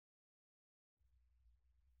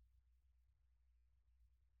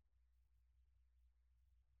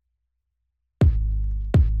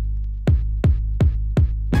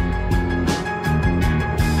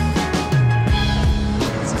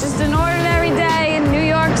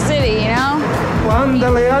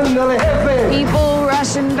Ándale, ándale, jefe. People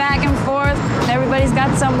rushing back and forth. Everybody's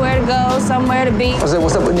got somewhere to go, somewhere to be. Jose,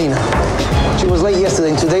 what's up with Nina? She was late yesterday,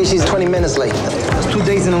 and today she's 20 minutes late. That's 2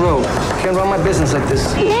 days in a row. Can't run my business like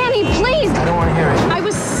this. Manny, please! I don't want to hear it. I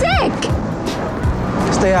was sick!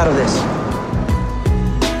 Stay out of this.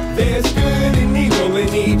 There's good and evil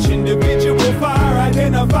in each individual. Fire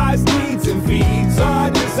identifies needs and feeds our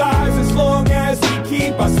desires as long as we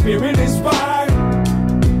keep our spirit inspired.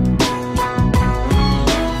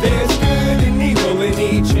 There's good and evil in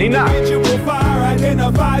each individual. Fire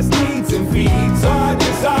identifies needs and feeds our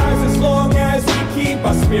desires as long as we keep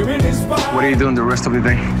our spirit inspired. What are you doing the rest of the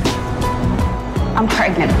day? I'm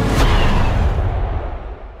pregnant.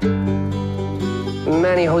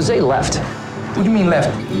 Manny, Jose left. What do you mean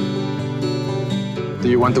left? Do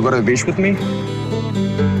you want to go to the beach with me?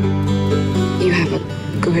 You have a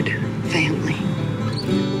good family.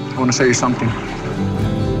 I want to say you something.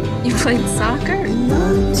 You played soccer?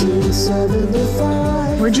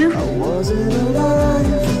 Would you?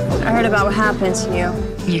 I heard about what happened to you.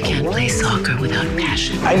 You can't play soccer without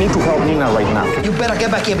passion. I need to help Nina right now. You better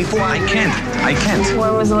get back here before I can't.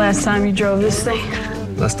 When was the last time you drove this thing?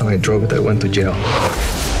 Last time I drove it, I went to jail.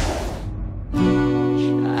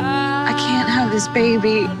 I can't have this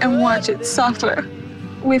baby and watch it suffer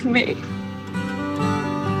with me.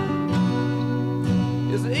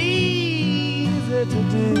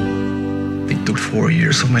 They took 4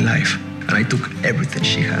 years of my life, and I took everything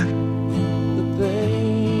she had.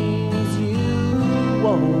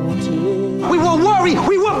 We were worried,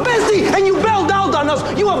 we were busy, and you bailed out on us.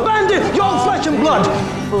 You abandoned your own flesh and blood.